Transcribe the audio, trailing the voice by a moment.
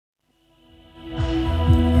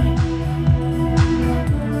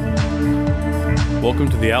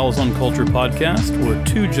Welcome to the Owls on Culture podcast, where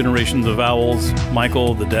two generations of owls,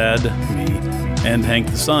 Michael the dad, me, and Hank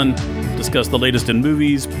the son, discuss the latest in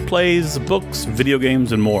movies, plays, books, video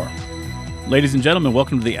games, and more. Ladies and gentlemen,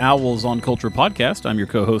 welcome to the Owls on Culture podcast. I'm your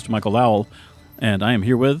co-host, Michael Owl, and I am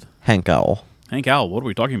here with... Hank Owl. Hank Owl, what are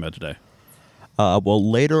we talking about today?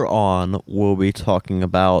 Well, later on, we'll be talking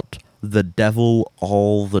about The Devil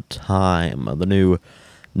All the Time, the new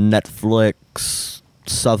Netflix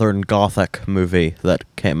Southern Gothic movie that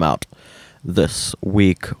came out this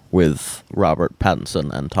week with Robert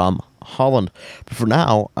Pattinson and Tom Holland. But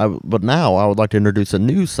now I would like to introduce a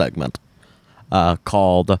new segment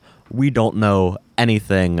called We Don't Know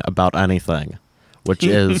Anything About Anything, which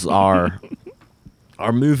is our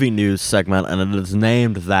movie news segment, and it is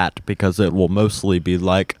named that because it will mostly be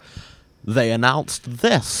like, they announced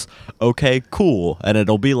this, okay, cool, and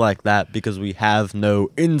it'll be like that because we have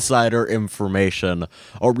no insider information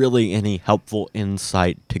or really any helpful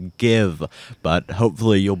insight to give, but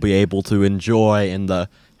hopefully you'll be able to enjoy in the,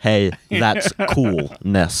 hey, that's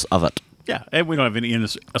coolness of it. Yeah, and we don't have any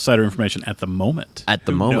insider information at the moment. At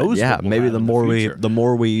the moment, yeah. Maybe the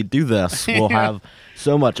more we do this, we'll have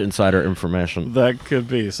so much insider information. That could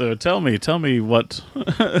be. So tell me what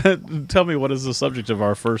is the subject of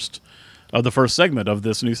the first segment of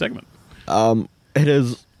this new segment? It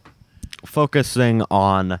is focusing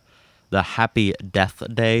on the Happy Death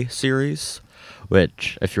Day series,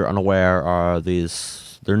 which, if you're unaware,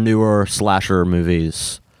 they're newer slasher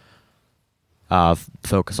movies.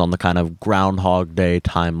 Focus on the kind of Groundhog Day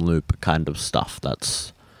time loop kind of stuff.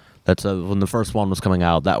 That's when the first one was coming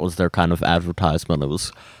out, that was their kind of advertisement. It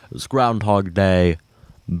was Groundhog Day,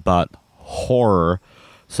 but horror.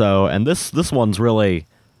 So, and this one's really,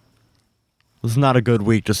 this is not a good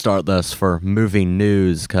week to start this for movie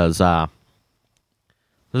news, because this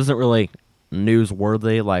isn't really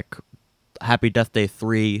newsworthy. Like, Happy Death Day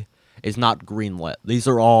 3 is not greenlit. These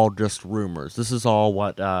are all just rumors. This is all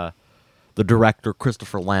what the director,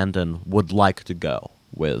 Christopher Landon, would like to go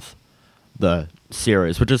with the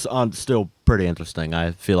series, which is still pretty interesting.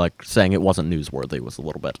 I feel like saying it wasn't newsworthy was a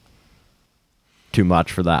little bit too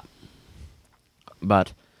much for that.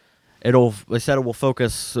 But they said it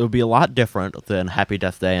will be a lot different than Happy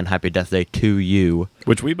Death Day and Happy Death Day 2U.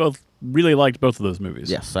 Which we both really liked both of those movies.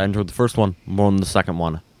 Yes, I enjoyed the first one more than the second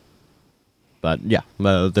one. But yeah,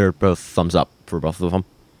 they're both thumbs up for both of them.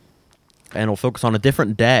 And it'll focus on a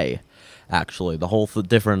different day, actually. The whole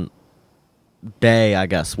different day, I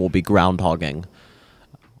guess, will be groundhogging.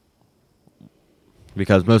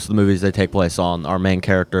 Because most of the movies they take place on our main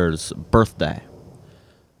character's birthday.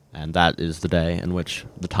 And that is the day in which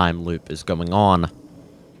the time loop is going on.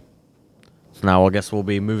 So now I guess we'll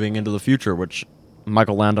be moving into the future, which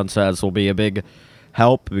Michael Landon says will be a big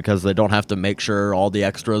help because they don't have to make sure all the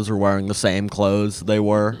extras are wearing the same clothes they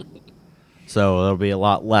were. So there'll be a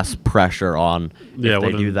lot less pressure on if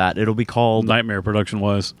they do that. It'll be called... Nightmare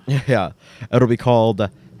production-wise. Yeah. It'll be called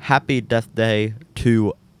Happy Death Day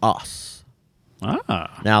to Us.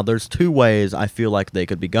 Now, there's two ways I feel like they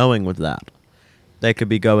could be going with that. They could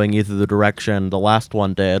be going either the direction the last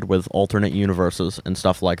one did with alternate universes and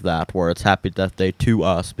stuff like that, where it's Happy Death Day to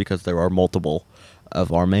Us because there are multiple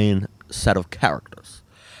of our main set of characters.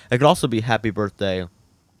 It could also be Happy Death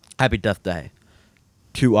Day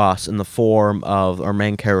to Us in the form of our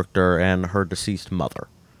main character and her deceased mother,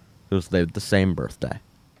 because they have the same birthday.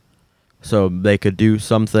 So they could do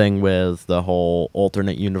something with the whole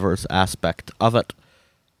alternate universe aspect of it,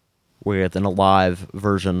 with an alive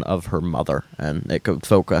version of her mother, and it could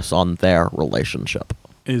focus on their relationship.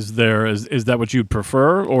 Is that what you'd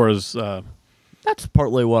prefer, or is... That's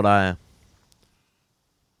partly what I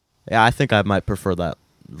think I might prefer that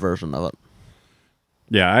version of it.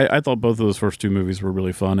 Yeah, I thought both of those first two movies were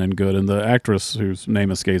really fun and good, and the actress whose name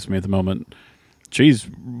escapes me at the moment, she's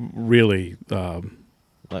really...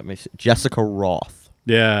 Let me see. Jessica Roth.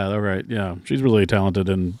 Yeah, all right, yeah. She's really talented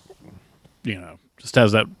and, just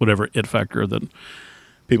has that whatever it factor that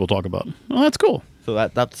people talk about. Well, that's cool. So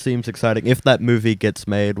that seems exciting. If that movie gets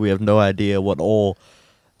made, we have no idea what old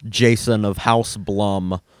Jason of House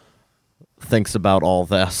Blum thinks about all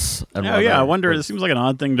this. And I wonder. It seems like an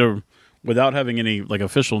odd thing to, without having any like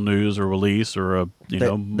official news or release or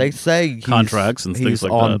they say contracts and things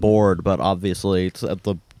like that. He's on board, but obviously it's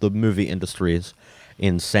the movie industry is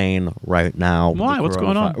insane right now. Why? What's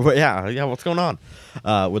going on? Yeah. What's going on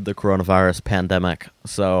with the coronavirus pandemic?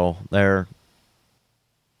 So there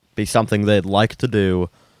be something they'd like to do.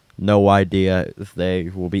 No idea if they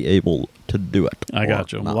will be able to do it. I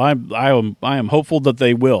got you. Well, I am hopeful that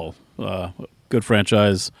they will. Good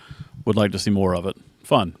franchise. Would like to see more of it.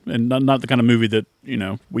 Fun and not the kind of movie that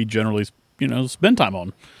we generally spend time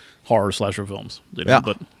on horror slasher films. Yeah.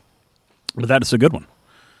 But that is a good one.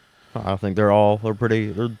 I think they're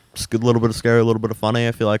pretty. They're a little bit of scary, a little bit of funny.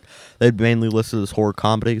 I feel like they'd mainly listed as horror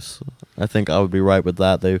comedies. I think I would be right with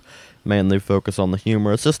that. They mainly focus on the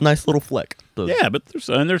humor. It's just a nice little flick. Yeah, but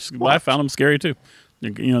I found them scary too.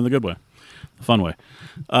 In the good way, the fun way.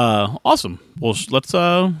 Awesome. Well,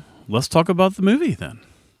 let's talk about the movie then.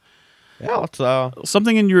 Yeah, let's.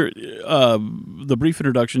 Something in your the brief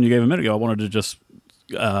introduction you gave a minute ago, I wanted to just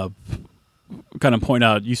kind of point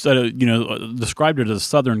out. You said described it as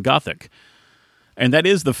Southern Gothic, and that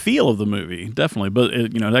is the feel of the movie, definitely. But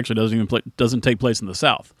it actually doesn't take place in the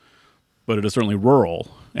South, but it is certainly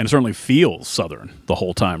rural, and it certainly feels Southern the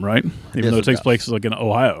whole time, right? Even though it takes place like in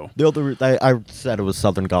Ohio. The other I said it was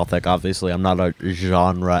Southern Gothic. Obviously, I'm not a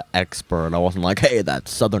genre expert. I wasn't like, hey,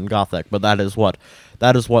 that's Southern Gothic, but that is what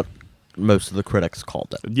most of the critics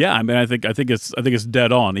called it. Yeah, I mean, I think it's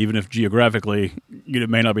dead on. Even if geographically it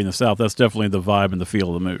may not be in the South, that's definitely the vibe and the feel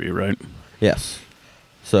of the movie, right? Yes.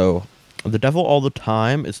 So, The Devil All the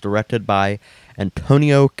Time is directed by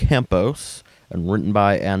Antonio Campos and written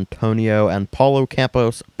by Antonio and Paulo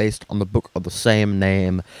Campos, based on the book of the same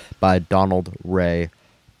name by Donald Ray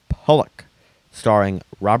Pollock, starring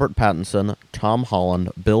Robert Pattinson, Tom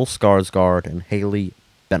Holland, Bill Skarsgård, and Haley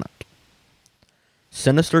Bennett.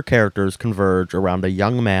 Sinister characters converge around a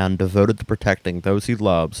young man devoted to protecting those he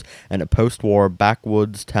loves in a post-war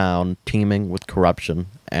backwoods town teeming with corruption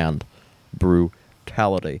and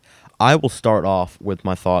brutality. I will start off with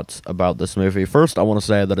my thoughts about this movie. First, I want to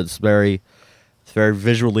say that it's very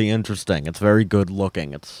visually interesting. It's very good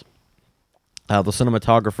looking. It's the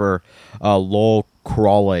cinematographer Lowell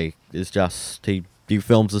Crawley is just he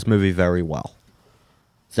films this movie very well.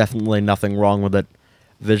 There's definitely nothing wrong with it.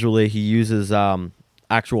 Visually, he uses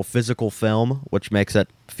actual physical film, which makes it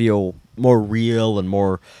feel more real and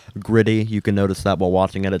more gritty. You can notice that while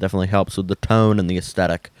watching it. It definitely helps with the tone and the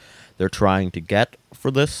aesthetic they're trying to get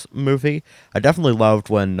for this movie. I definitely loved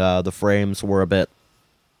when the frames were a bit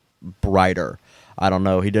brighter. I don't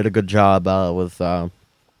know. He did a good job with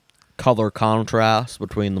color contrast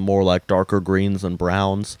between the more like darker greens and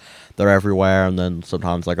browns. They're everywhere, and then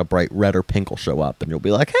sometimes like a bright red or pink will show up, and you'll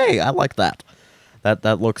be like, "Hey, I like that.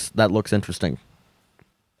 That looks interesting."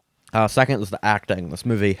 Second is the acting. This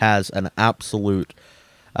movie has an absolute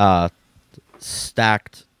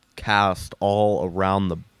stacked cast all around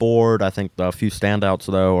the board. I think a few standouts,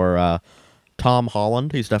 though, are Tom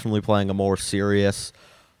Holland. He's definitely playing a more serious,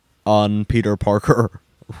 Peter Parker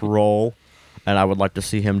role, and I would like to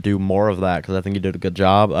see him do more of that because I think he did a good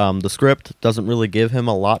job. The script doesn't really give him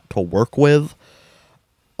a lot to work with,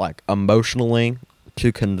 like emotionally,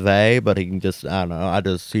 to convey, but he can just, I don't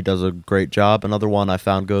know, he does a great job. Another one I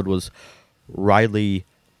found good was Riley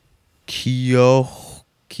Keough,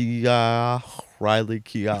 I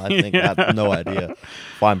think. I have no idea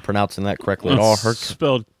if I'm pronouncing that correctly at all.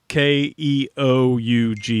 Spelled Keough,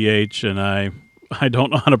 and I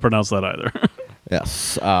don't know how to pronounce that either.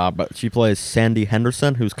 Yes, but she plays Sandy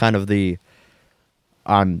Henderson, who's kind of the,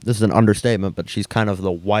 this is an understatement, but she's kind of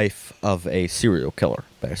the wife of a serial killer,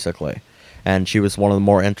 basically. And she was one of the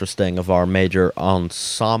more interesting of our major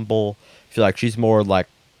ensemble. I feel like she's more like,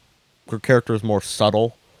 her character is more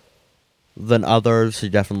subtle than others. She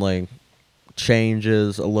definitely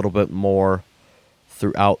changes a little bit more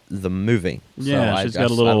throughout the movie. Yeah, so she's got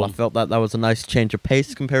a little... I felt that was a nice change of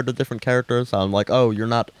pace compared to different characters. I'm like, oh, you're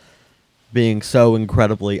not being so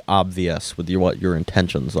incredibly obvious with what your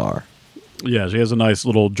intentions are. Yeah, she has a nice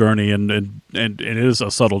little journey, and it is a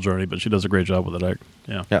subtle journey, but she does a great job with it.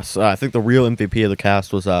 Yeah. Yes, I think the real MVP of the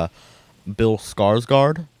cast was Bill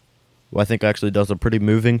Skarsgård, who I think actually does a pretty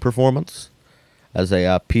moving performance. As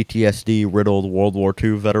a PTSD-riddled World War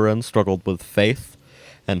II veteran, struggled with faith,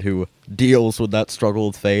 and who deals with that struggle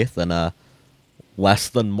with faith in a less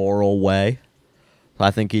than moral way. I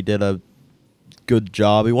think he did a good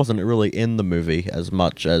job. He wasn't really in the movie as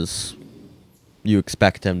much as you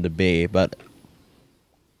expect him to be, but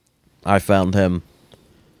I found him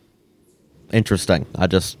interesting. I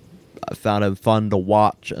found him fun to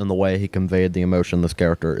watch, and the way he conveyed the emotion this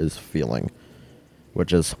character is feeling,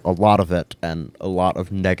 which is a lot of it and a lot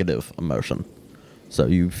of negative emotion. So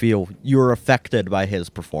you feel you're affected by his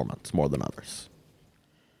performance more than others.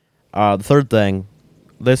 The third thing,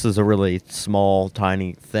 this is a really small,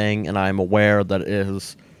 tiny thing, and I'm aware that it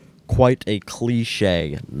is quite a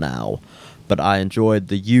cliche now, but I enjoyed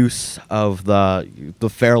the use of the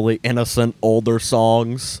fairly innocent older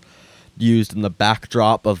songs used in the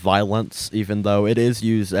backdrop of violence, even though it is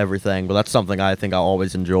used everything, but that's something I think I'll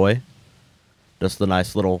always enjoy. Just the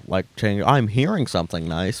nice little, like, change. I'm hearing something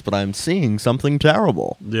nice, but I'm seeing something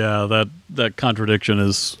terrible. Yeah, that contradiction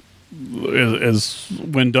is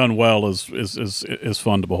when done well is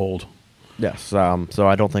fun to behold. Yes, so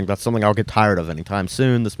I don't think that's something I'll get tired of anytime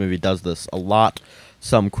soon. This movie does this a lot.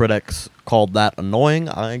 Some critics called that annoying.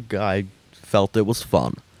 I felt it was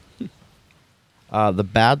fun. The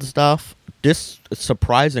bad stuff,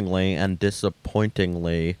 surprisingly and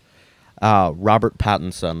disappointingly, Robert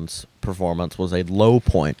Pattinson's performance was a low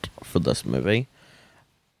point for this movie.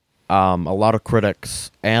 A lot of critics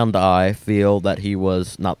and I feel that he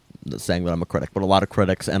was, not saying that I'm a critic, but a lot of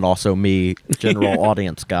critics and also me, general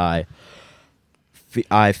audience guy,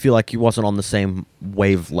 I feel like he wasn't on the same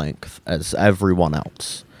wavelength as everyone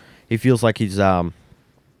else. He feels like he's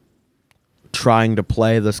trying to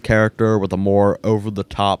play this character with a more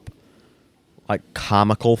over-the-top, like,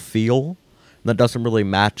 comical feel that doesn't really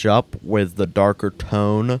match up with the darker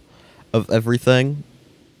tone of everything.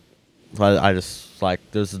 I just, like,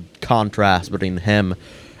 there's a contrast between him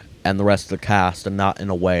and the rest of the cast, and not in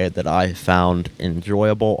a way that I found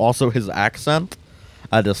enjoyable. Also, his accent,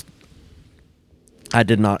 I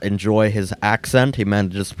did not enjoy his accent. He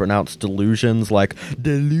manages to pronounce delusions like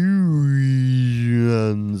delusions.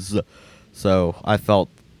 So I felt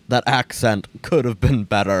that accent could have been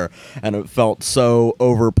better, and it felt so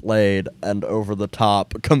overplayed and over the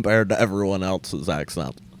top compared to everyone else's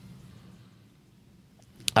accent.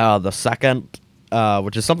 The second,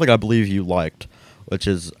 which is something I believe you liked, which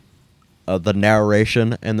is the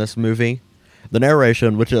narration in this movie. The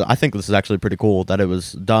narration, which I think this is actually pretty cool, that it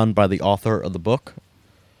was done by the author of the book.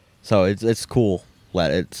 So it's cool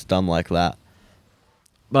that it's done like that.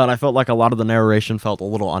 But I felt like a lot of the narration felt a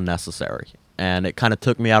little unnecessary. And it kind of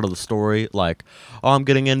took me out of the story, like, oh, I'm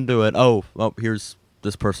getting into it. Oh, here's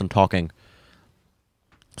this person talking.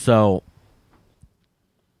 So,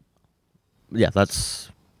 yeah,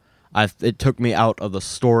 it took me out of the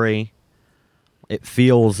story. It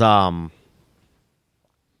feels, I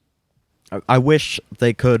wish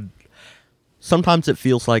they could. Sometimes it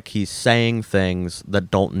feels like he's saying things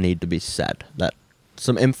that don't need to be said. That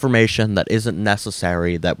some information that isn't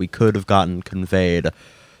necessary that we could have gotten conveyed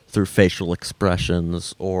through facial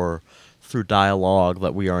expressions or through dialogue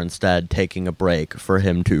that we are instead taking a break for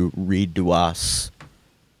him to read to us.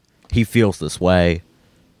 He feels this way.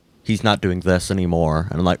 He's not doing this anymore.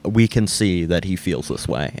 And, like, we can see that he feels this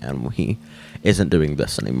way and he isn't doing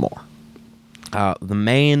this anymore.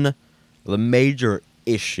 The major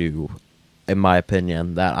issue, in my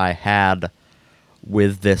opinion, that I had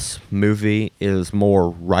with this movie is more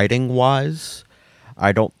writing-wise.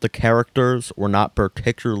 The characters were not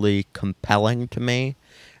particularly compelling to me,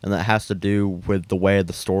 and that has to do with the way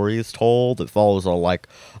the story is told. It follows a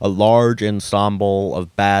large ensemble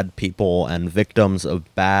of bad people and victims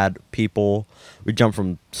of bad people. We jump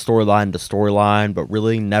from storyline to storyline, but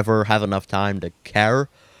really never have enough time to care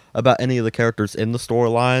about any of the characters in the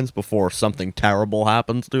storylines before something terrible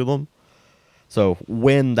happens to them. So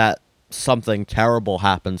when that something terrible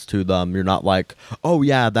happens to them, you're not like, oh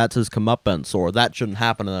yeah, that's his comeuppance, or that shouldn't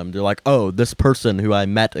happen to them. You're like, oh, this person who I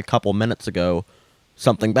met a couple minutes ago,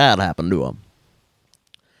 something bad happened to him.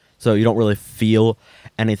 So you don't really feel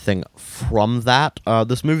anything from that.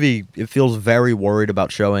 This movie, it feels very worried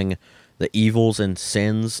about showing the evils and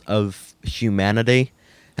sins of humanity,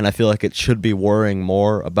 and I feel like it should be worrying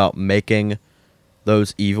more about making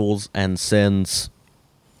those evils and sins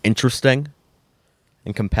interesting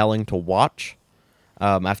and compelling to watch.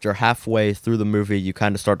 After halfway through the movie, you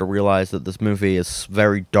kind of start to realize that this movie is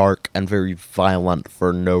very dark and very violent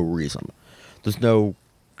for no reason. You're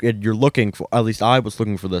looking for, at least I was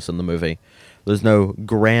looking for this in the movie. There's no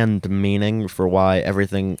grand meaning for why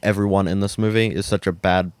everyone in this movie is such a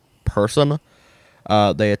bad person.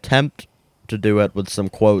 They attempt to do it with some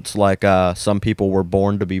quotes like, some people were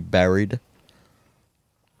born to be buried,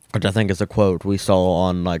 which I think is a quote we saw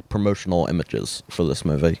on, like, promotional images for this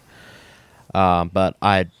movie. But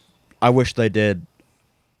I wish they did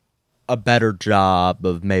a better job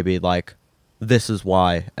of maybe, like, this is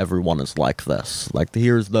why everyone is like this. Like,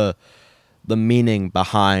 here's the meaning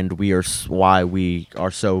behind why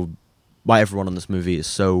everyone in this movie is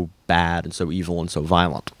so bad and so evil and so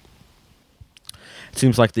violent. It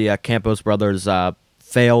seems like the Campos brothers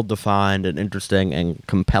failed to find an interesting and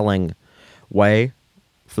compelling way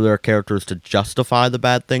for their characters to justify the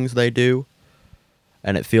bad things they do,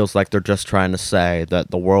 and it feels like they're just trying to say that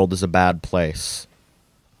the world is a bad place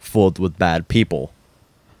filled with bad people,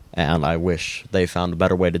 and I wish they found a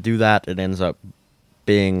better way to do that. It ends up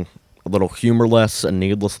being a little humorless and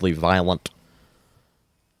needlessly violent.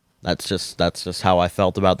 That's just how I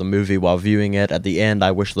felt about the movie while viewing it. At the end,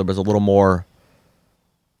 I wish there was a little more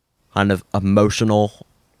kind of emotional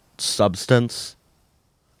substance.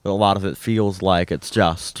 A lot of it feels like it's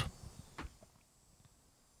just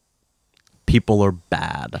people are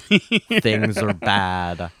bad. Things are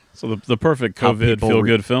bad. So the perfect COVID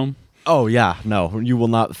feel-good film? Oh, yeah. No, you will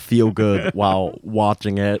not feel good while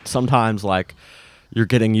watching it. Sometimes, like, you're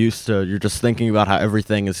getting used to, you're just thinking about how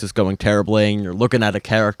everything is just going terribly, and you're looking at a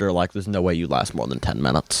character like there's no way you last more than 10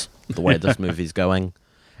 minutes, the way this movie's going.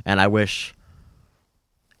 And I wish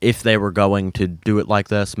if they were going to do it like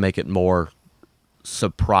this, make it more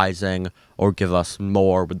surprising or give us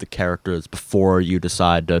more with the characters before you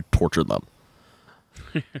decide to torture them.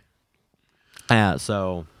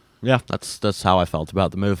 So, yeah, that's how I felt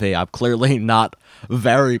about the movie. I'm clearly not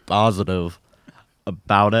very positive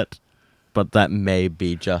about it, but that may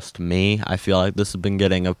be just me. I feel like this has been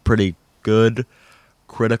getting a pretty good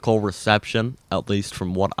critical reception, at least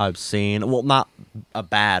from what I've seen. Well, not a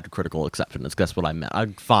bad critical reception, that's what I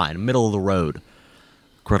meant. Fine, middle of the road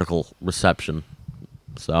critical reception.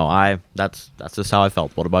 So that's just how I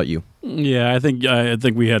felt. What about you? Yeah, I think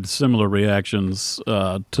we had similar reactions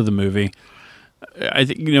to the movie. I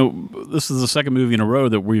think this is the second movie in a row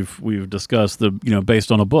that we've discussed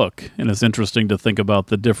based on a book, and it's interesting to think about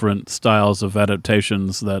the different styles of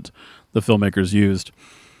adaptations that the filmmakers used.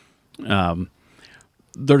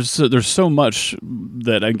 There's so much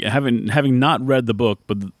that having not read the book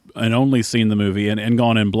and only seen the movie and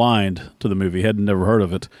gone in blind to the movie, had never heard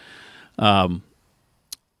of it.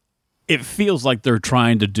 It feels like they're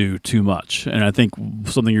trying to do too much. And I think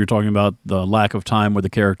something you're talking about, the lack of time with the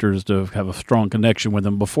characters to have a strong connection with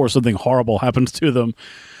them before something horrible happens to them,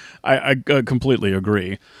 I completely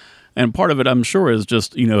agree. And part of it, I'm sure, is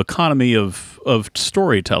just, economy of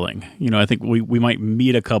storytelling. I think we might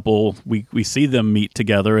meet a couple, we see them meet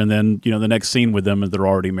together, and then, the next scene with them is they're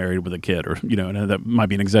already married with a kid, or, and that might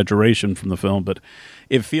be an exaggeration from the film, but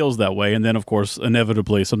it feels that way. And then, of course,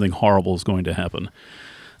 inevitably something horrible is going to happen.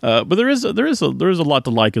 But there is a lot to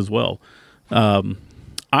like as well.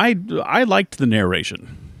 I liked the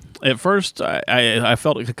narration. At first, I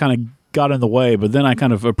felt it kind of got in the way, but then I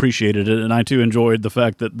kind of appreciated it, and I too enjoyed the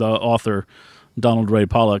fact that the author, Donald Ray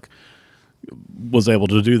Pollock, was able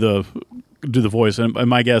to do the voice. And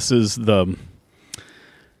my guess is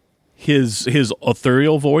his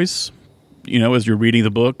ethereal voice, as you're reading the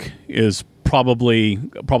book, is probably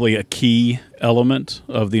a key element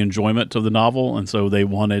of the enjoyment of the novel, and so they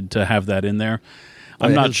wanted to have that in there.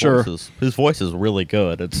 I'm not sure. His voice is really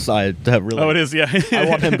good. Oh, it is. Yeah. I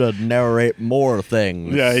want him to narrate more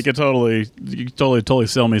things. Yeah, he could totally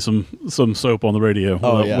sell me some soap on the radio.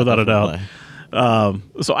 Without a doubt.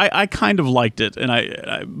 So I kind of liked it,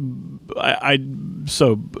 and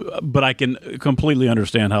but I can completely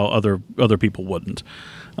understand how other people wouldn't.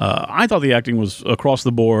 I thought the acting was across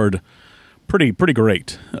the board pretty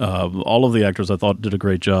great. All of the actors I thought did a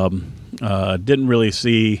great job. Didn't really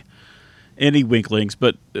see any winklings,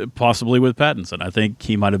 but possibly with Pattinson. I think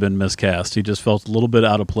he might have been miscast. He just felt a little bit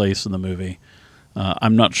out of place in the movie.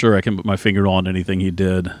 I'm not sure I can put my finger on anything he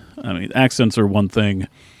did. I mean, accents are one thing.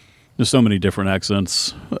 There's so many different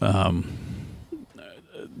accents. The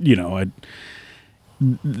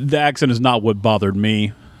accent is not what bothered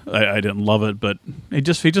me. I didn't love it, but he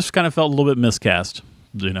just kind of felt a little bit miscast,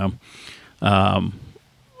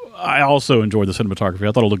 I also enjoyed the cinematography.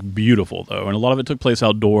 I thought it looked beautiful, though, and a lot of it took place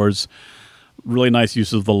outdoors. Really nice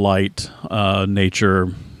use of the light,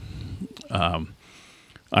 nature.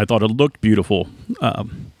 I thought it looked beautiful. I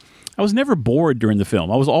was never bored during the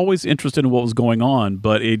film. I was always interested in what was going on,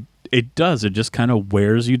 but it just kind of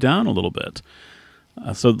wears you down a little bit.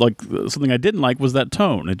 So something I didn't like was that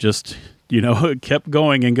tone. It just, it kept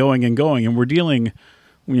going and going and going, and we're dealing,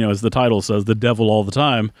 as the title says, the devil all the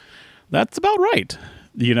time. That's about right.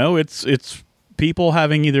 It's people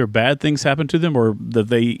having either bad things happen to them or that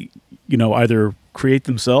they, either create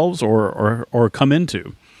themselves or come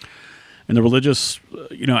into. And the religious,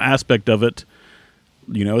 aspect of it,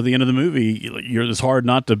 at the end of the movie, it's hard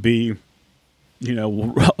not to be,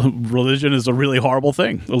 religion is a really horrible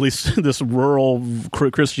thing. At least this rural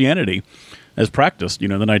Christianity as practiced, in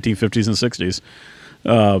the 1950s and 60s.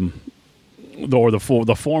 Or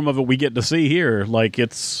the form of it we get to see here, like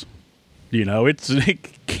it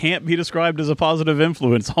can't be described as a positive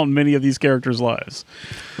influence on many of these characters' lives.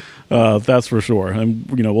 That's for sure. And,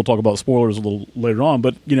 we'll talk about spoilers a little later on,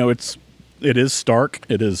 but, it is stark.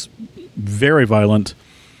 It is very violent.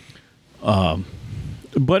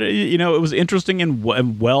 But, it was interesting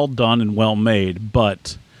and well done and well made,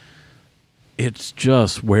 but it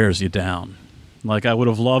just wears you down. Like, I would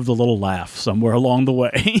have loved a little laugh somewhere along the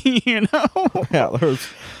way, Yeah, there's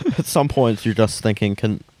at some points you're just thinking,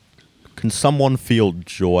 can Can someone feel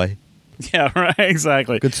joy? Yeah, right,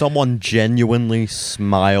 exactly. Could someone genuinely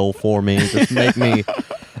smile for me? Just make me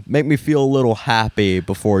feel a little happy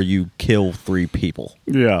before you kill 3 people.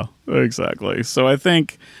 Yeah, exactly. So I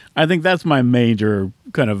think that's my major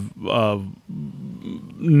kind of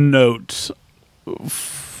note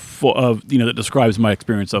that describes my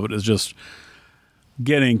experience of it, is just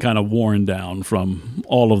getting kind of worn down from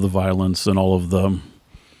all of the violence and all of the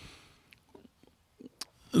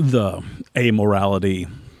amorality.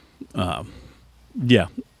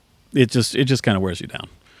 It just kind of wears you down.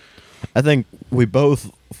 I think we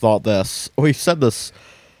both thought this. We said this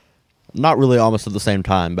not really almost at the same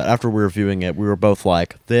time, but after we were reviewing it, we were both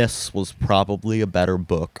like, this was probably a better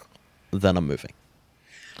book than a movie.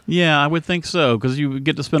 Yeah, I would think so, because you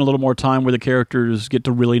get to spend a little more time with the characters, get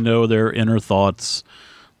to really know their inner thoughts.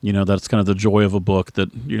 That's kind of the joy of a book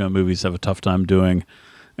that, movies have a tough time doing.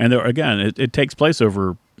 And there, again, it takes place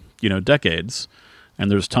over, decades, and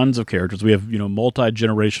there's tons of characters. We have,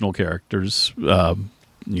 multi-generational characters, so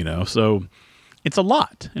it's a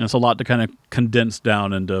lot. And it's a lot to kind of condense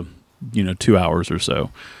down into, 2 hours or so.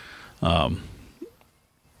 And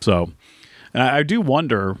I do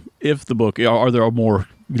wonder if the book, are there more,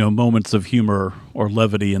 moments of humor or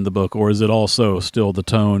levity in the book, or is it also still the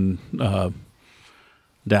tone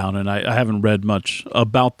down? And I haven't read much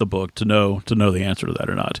about the book to know the answer to that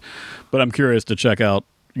or not. But I'm curious to check out,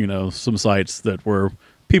 some sites that where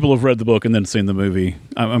people have read the book and then seen the movie.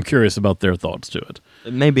 I'm curious about their thoughts to it.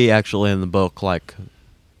 Maybe actually in the book, like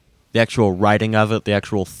the actual writing of it, the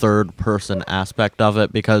actual third-person aspect of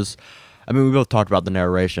it, because, we both talked about the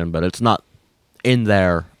narration, but it's not in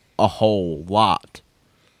there a whole lot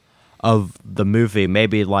of the movie.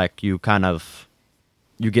 Maybe like you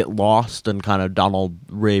get lost in kind of Donald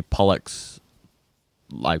Ray Pollock's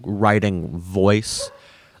like writing voice.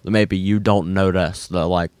 Maybe you don't notice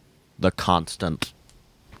the constant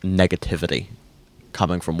negativity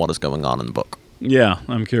coming from what is going on in the book. Yeah,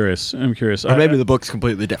 I'm curious. Or maybe the book's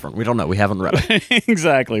completely different. We don't know. We haven't read it.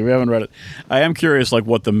 Exactly. We haven't read it. I am curious, like,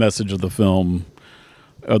 what the message of the film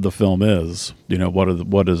is. What are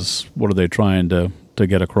they trying to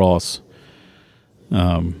get across?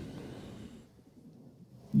 Is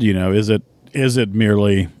it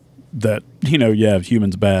merely that,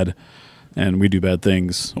 humans bad and we do bad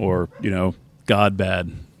things, or, God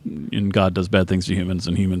bad and God does bad things to humans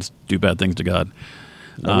and humans do bad things to God?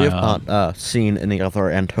 No, we have not seen any other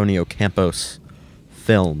Antonio Campos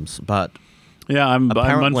films, but yeah, I'm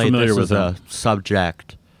unfamiliar with a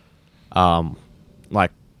subject,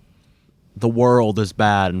 like the world is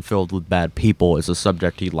bad and filled with bad people is a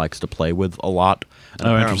subject he likes to play with a lot.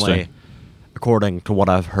 And interesting. According to what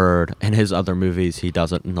I've heard in his other movies, he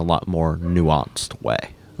does it in a lot more nuanced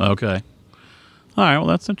way. Okay. All right. Well,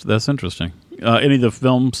 that's interesting. Any of the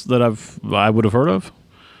films that I would have heard of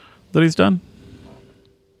that he's done?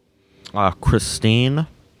 Christine,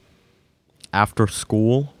 After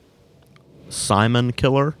School, Simon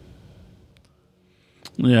Killer.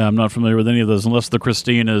 Yeah, I'm not familiar with any of those, unless the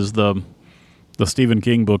Christine is the Stephen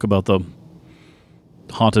King book about the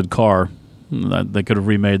haunted car. They could have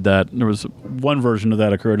remade that. There was one version of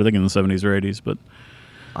that occurred, I think, in the 70s or 80s, but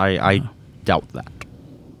I doubt that.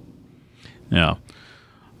 Yeah.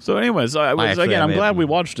 So, anyways, I'm glad we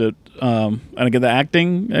watched it. And again, the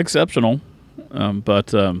acting exceptional,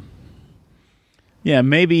 but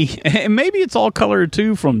maybe it's all colored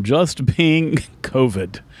too from just being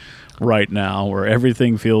COVID right now, where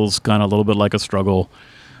everything feels kind of a little bit like a struggle,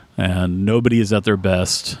 and nobody is at their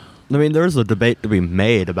best. There's a debate to be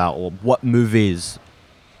made about what movies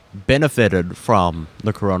benefited from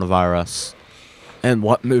the coronavirus and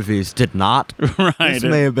what movies did not. Right. This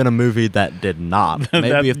may have been a movie that did not.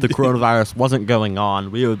 Maybe if the coronavirus wasn't going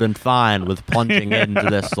on, we would have been fine with plunging into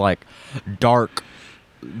this dark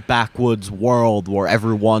backwoods world where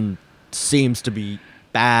everyone seems to be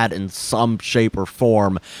bad in some shape or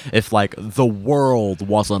form. If the world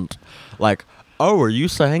wasn't oh, are you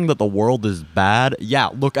saying that the world is bad? Yeah,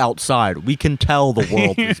 look outside. We can tell the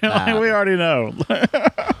world is bad. We already know.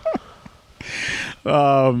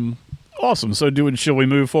 Awesome. So, shall we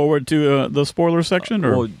move forward to the spoiler section,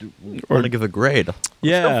 or want to give a grade?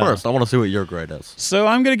 Yeah. Let's go first. I want to see what your grade is. So,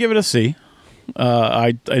 I'm going to give it a C.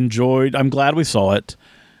 I'm glad we saw it.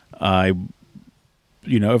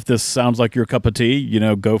 If this sounds like your cup of tea,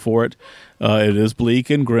 go for it. It is bleak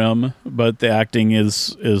and grim, but the acting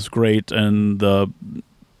is great, and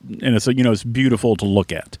it's it's beautiful to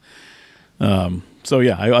look at. I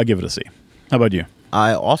give it a C. How about you?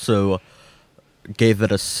 I also gave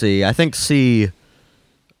it a C. I think C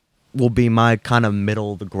will be my kind of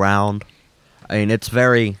middle of the ground. It's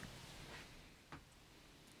very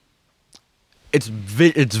it's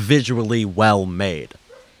visually well made.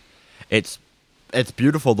 It's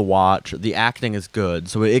beautiful to watch. The acting is good,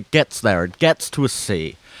 so it gets there. It gets to a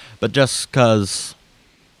C. But just because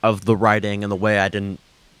of the writing and the way I didn't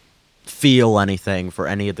feel anything for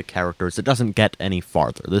any of the characters, it doesn't get any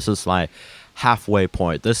farther. This is my halfway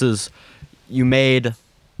point. This is you made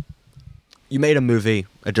a movie.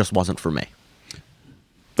 It just wasn't for me.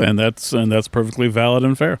 And that's perfectly valid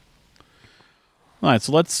and fair. All right,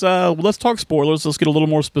 so let's talk spoilers. Let's get a little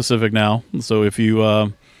more specific now. So if you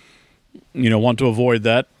want to avoid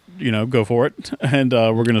that, go for it. And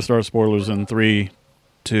we're going to start spoilers in 3,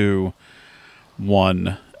 2,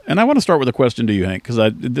 1. And I want to start with a question to you, Hank,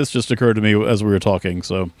 because this just occurred to me as we were talking.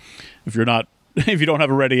 So if you don't have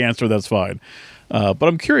a ready answer, that's fine. But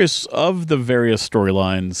I'm curious, of the various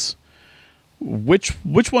storylines, which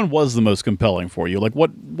one was the most compelling for you? Like,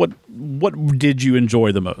 what did you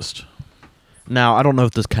enjoy the most? Now, I don't know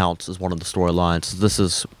if this counts as one of the storylines. This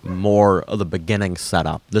is more of the beginning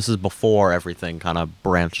setup. This is before everything kind of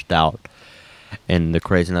branched out in the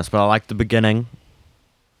craziness. But I like the beginning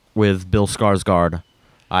with Bill Skarsgård.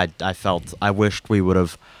 I wished we would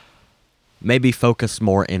have maybe focused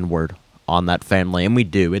more inward on that family. And we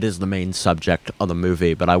do. It is the main subject of the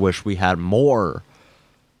movie. But I wish we had more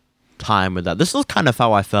time with that. This is kind of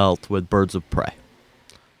how I felt with Birds of Prey.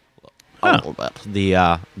 A little bit.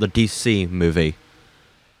 The DC movie.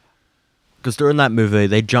 Because during that movie,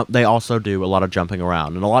 they also do a lot of jumping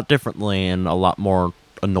around, and a lot differently and a lot more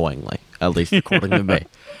annoyingly, at least according to me.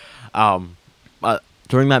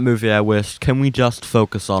 During that movie, I wished, can we just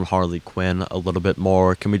focus on Harley Quinn a little bit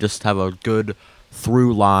more? Can we just have a good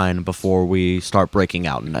through line before we start breaking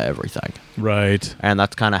out into everything? Right. And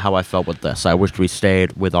that's kind of how I felt with this. I wished we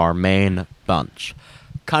stayed with our main bunch.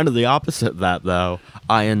 Kind of the opposite of that, though.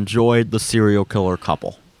 I enjoyed the serial killer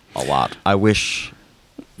couple a lot. I wish...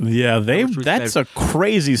 Yeah, that's a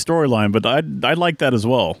crazy storyline, but I like that as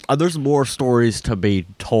well. There's more stories to be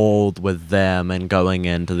told with them and going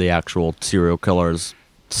into the actual serial killer's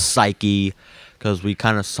psyche, because we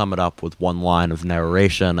kind of sum it up with one line of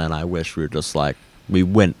narration, and I wish we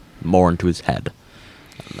went more into his head.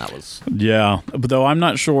 And that was... Yeah, but though I'm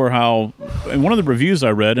not sure how... In one of the reviews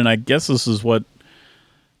I read, and I guess this is what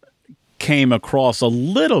came across a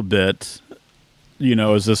little bit,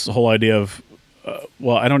 is this whole idea of...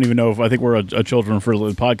 I don't even know if... I think we're a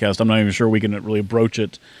children-friendly podcast. I'm not even sure we can really broach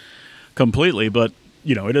it completely, but,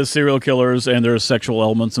 it is serial killers, and there's sexual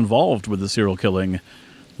elements involved with the serial killing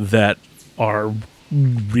that are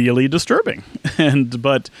really disturbing.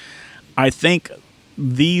 But I think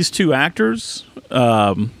these two actors,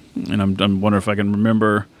 and I'm wondering if I can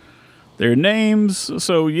remember their names.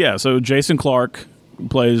 So Jason Clarke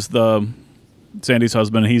plays Sandy's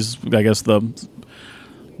husband. He's, I guess, the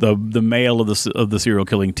male of the serial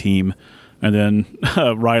killing team, and then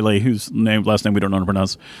Riley, whose last name we don't know how to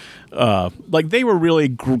pronounce. They were really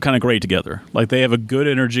kind of great together. Like, they have a good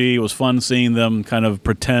energy. It was fun seeing them kind of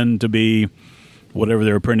pretend to be whatever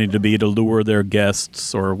they were pretending to be to lure their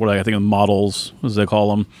guests, or what I think of models, as they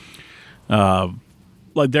call them.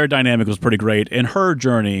 Their dynamic was pretty great. And her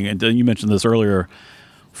journey, and you mentioned this earlier,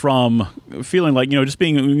 from feeling like, just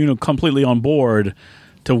being, completely on board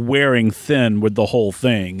to wearing thin with the whole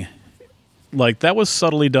thing. Like, that was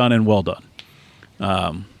subtly done and well done.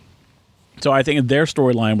 So I think their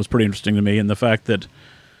storyline was pretty interesting to me, and the fact that,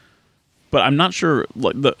 but I'm not sure,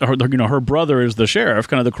 her brother is the sheriff,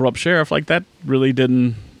 kind of the corrupt sheriff. Like, that really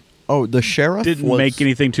didn't. Oh, the sheriff didn't make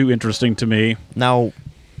anything too interesting to me. Now,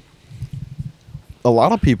 a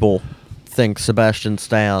lot of people think Sebastian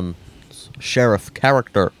Stan's sheriff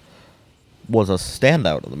character was a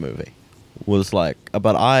standout in the movie. Was like,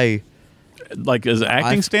 but I... Like, is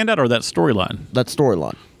acting standout or that storyline? That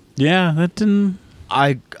storyline. Yeah, that didn't...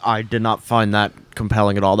 I did not find that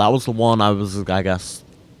compelling at all. That was the one I was, I guess,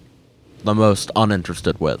 the most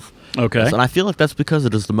uninterested with. Okay. And I feel like that's because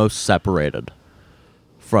it is the most separated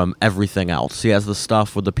from everything else. He has the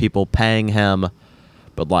stuff with the people paying him,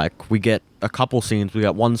 but, we get a couple scenes. We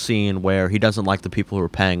got one scene where he doesn't like the people who are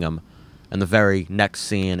paying him, and the very next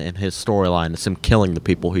scene in his storyline is him killing the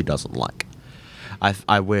people he doesn't like.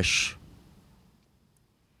 I wish...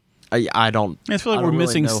 I don't... I feel like we're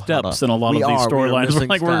missing steps in a lot of these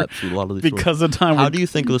storylines. Because of time. How do you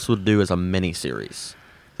think this would do as a mini-series?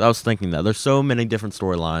 I was thinking that. There's so many different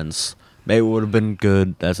storylines. Maybe it would have been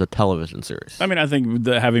good as a television series. I mean, I think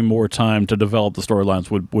that having more time to develop the storylines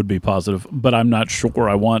would be positive, but I'm not sure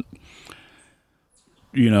I want,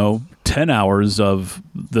 10 hours of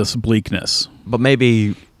this bleakness. But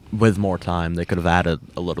maybe with more time, they could have added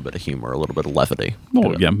a little bit of humor, a little bit of levity.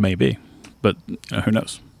 Oh, yeah, maybe. But who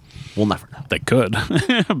knows? We'll never know. They could,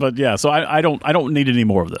 but yeah. So I don't need any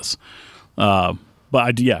more of this.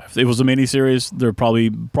 But if it was a miniseries, there are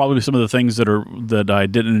probably some of the things that I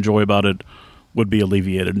didn't enjoy about it would be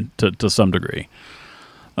alleviated to some degree.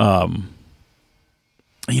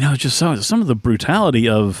 Just some of the brutality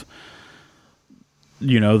of,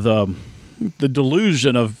 the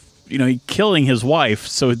delusion of, killing his wife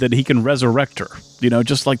so that he can resurrect her.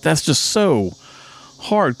 Just like that's just so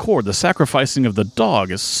hardcore. The sacrificing of the dog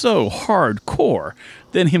is so hardcore.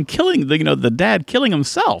 Then him killing the dad killing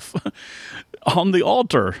himself on the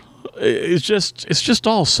altar it's just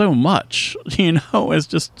all so much. It's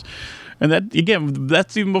just. And that, again,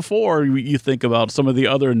 that's even before you think about some of the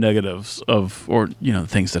other negatives of, or,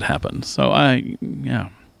 things that happen. So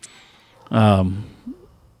that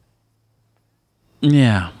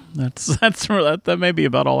may be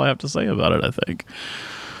about all I have to say about it, I think.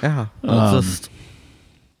 Yeah.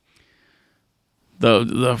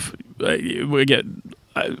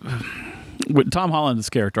 Tom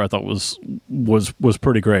Holland's character I thought was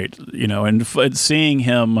pretty great, and seeing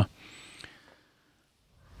him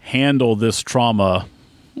handle this trauma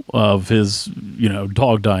of his,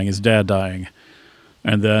 dog dying, his dad dying,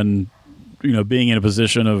 and then, being in a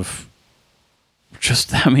position of just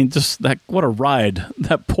that, what a ride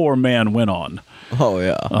that poor man went on. Oh,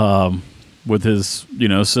 yeah. With his,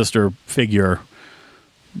 sister figure,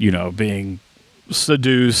 being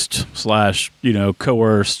seduced /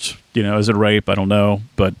 coerced, is it rape? I don't know,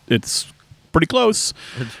 but it's pretty close.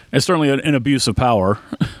 It's certainly an abuse of power.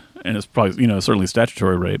 And it's probably, certainly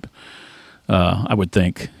statutory rape, I would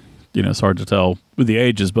think. It's hard to tell with the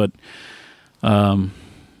ages, but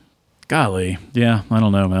golly, yeah, I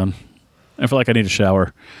don't know, man. I feel like I need a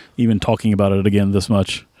shower, even talking about it again this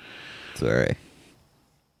much. Sorry.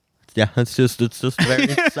 Yeah, it's just very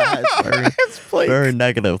sad. It's very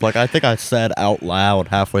negative. Like, I think I said out loud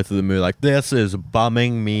halfway through the movie, like, this is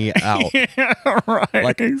bumming me out. Yeah, right,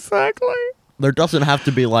 like, exactly. There doesn't have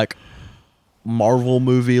to be, like, Marvel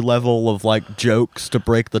movie level of like jokes to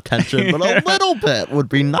break the tension, but a little bit would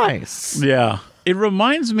be nice. Yeah, it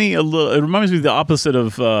reminds me of the opposite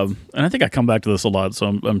of, and I think I come back to this a lot, so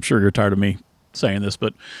I'm sure you're tired of me saying this,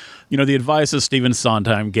 but the advice that Stephen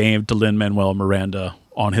Sondheim gave to Lin-Manuel Miranda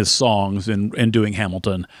on his songs and doing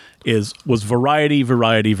Hamilton was variety,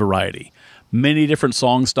 variety, variety. Many different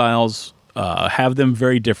song styles. Have them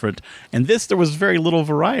very different, and there was very little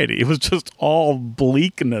variety. It was just all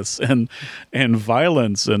bleakness and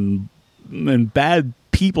violence and bad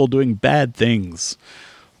people doing bad things.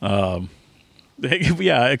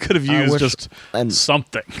 It could have used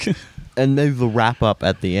something. And maybe the wrap up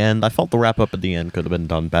at the end. I felt the wrap up at the end could have been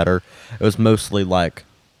done better. It was mostly like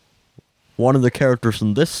one of the characters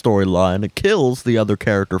from this storyline kills the other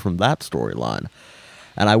character from that storyline.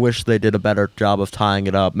 And I wish they did a better job of tying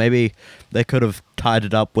it up. Maybe they could have tied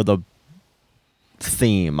it up with a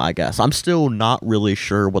theme, I guess. I'm still not really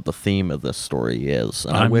sure what the theme of this story is.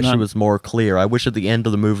 And I wish it was more clear. I wish at the end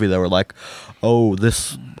of the movie they were like, oh,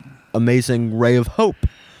 this amazing ray of hope.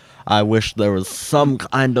 I wish there was some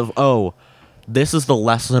kind of, this is the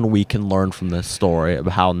lesson we can learn from this story of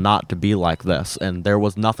how not to be like this, and there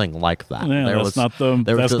was nothing like that. Yeah, that's not the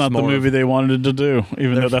movie they wanted to do,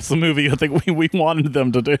 even though that's the movie I think we wanted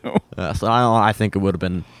them to do. Yeah, so I think it would have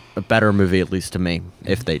been a better movie, at least to me,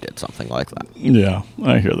 if they did something like that. Yeah,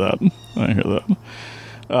 I hear that.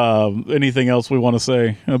 Anything else we want to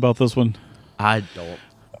say about this one? I don't.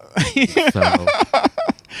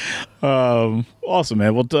 Awesome,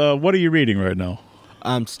 man. Well, what are you reading right now?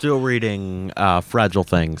 I'm still reading Fragile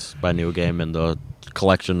Things by Neil Gaiman, the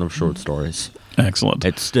collection of short stories. Excellent.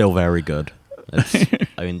 It's still very good.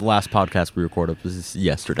 The last podcast we recorded was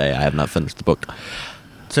yesterday. I have not finished the book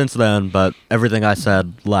since then, but everything I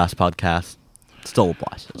said last podcast still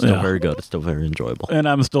applies. It's still very good. It's still very enjoyable. And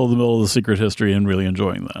I'm still in the middle of the Secret History and really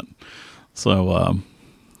enjoying that. So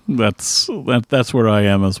that's where I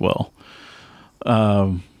am as well.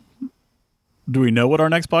 Do we know what our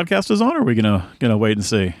next podcast is on, or are we gonna wait and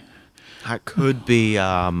see? That could be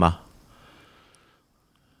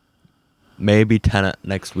maybe Tenet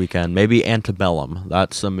next weekend, maybe Antebellum.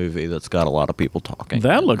 That's a movie that's got a lot of people talking.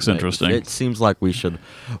 That looks interesting. It seems like we should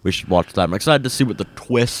watch that. I'm excited to see what the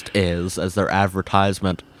twist is as their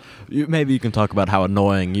advertisement. Maybe you can talk about how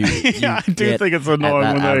annoying you yeah, I do think it's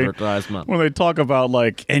annoying when they talk about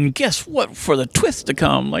like, and guess what, for the twist to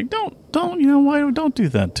come, like don't don't do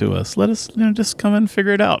that to us. Let us just come and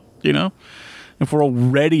figure it out. If we're all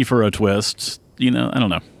ready for a twist, I don't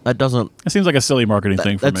know. That doesn't. It seems like a silly marketing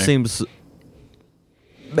thing for me. That seems.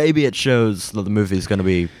 Maybe it shows that the movie's going to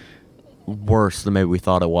be worse than maybe we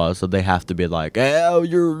thought it was. So they have to be like,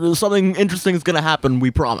 "Oh, something interesting is gonna happen.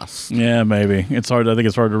 We promise." Yeah, maybe. It's hard. I think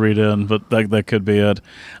it's hard to read in, but that could be it.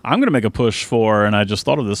 I'm going to make a push for, and I just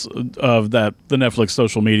thought of this, the Netflix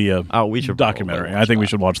social media We should documentary. I think we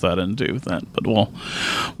should watch that and do that, but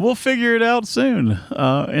we'll figure it out soon.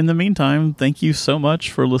 In the meantime, thank you so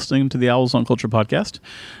much for listening to the Owls on Culture podcast.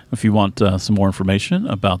 If you want some more information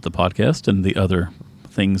about the podcast and the other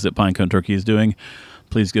things that Pinecone Turkey is doing,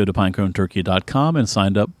 please go to pineconeturkey.com and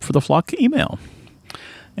sign up for the Flock email.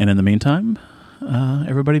 And in the meantime,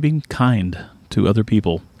 everybody being kind to other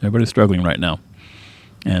people. Everybody's struggling right now.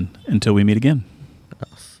 And until we meet again.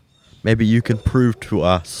 Yes. Maybe you can prove to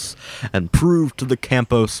us and prove to the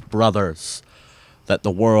Campos brothers that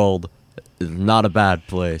the world is not a bad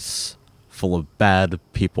place full of bad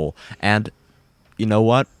people. And you know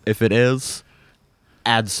what? If it is,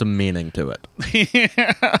 add some meaning to it.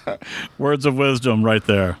 Words of wisdom right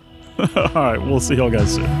there. All right, we'll see y'all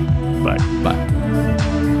guys soon. Bye. Bye.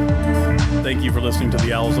 Thank you for listening to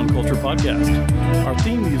the Owls on Culture podcast. Our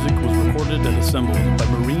theme music was recorded and assembled by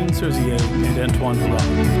Maureen Serzier and Antoine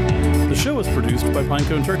Harrell. The show is produced by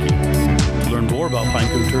Pinecone Turkey. To learn more about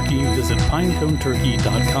Pinecone Turkey, visit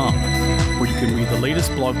pineconeturkey.com, where you can read the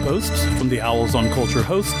latest blog posts from the Owls on Culture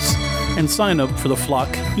hosts and sign up for the Flock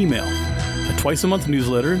email, a twice-a-month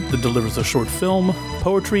newsletter that delivers a short film,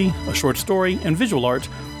 poetry, a short story, and visual art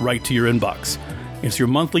right to your inbox. It's your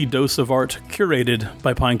monthly dose of art curated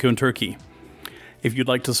by Pinecone Turkey. If you'd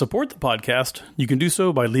like to support the podcast, you can do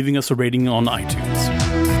so by leaving us a rating on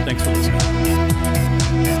iTunes. Thanks for listening.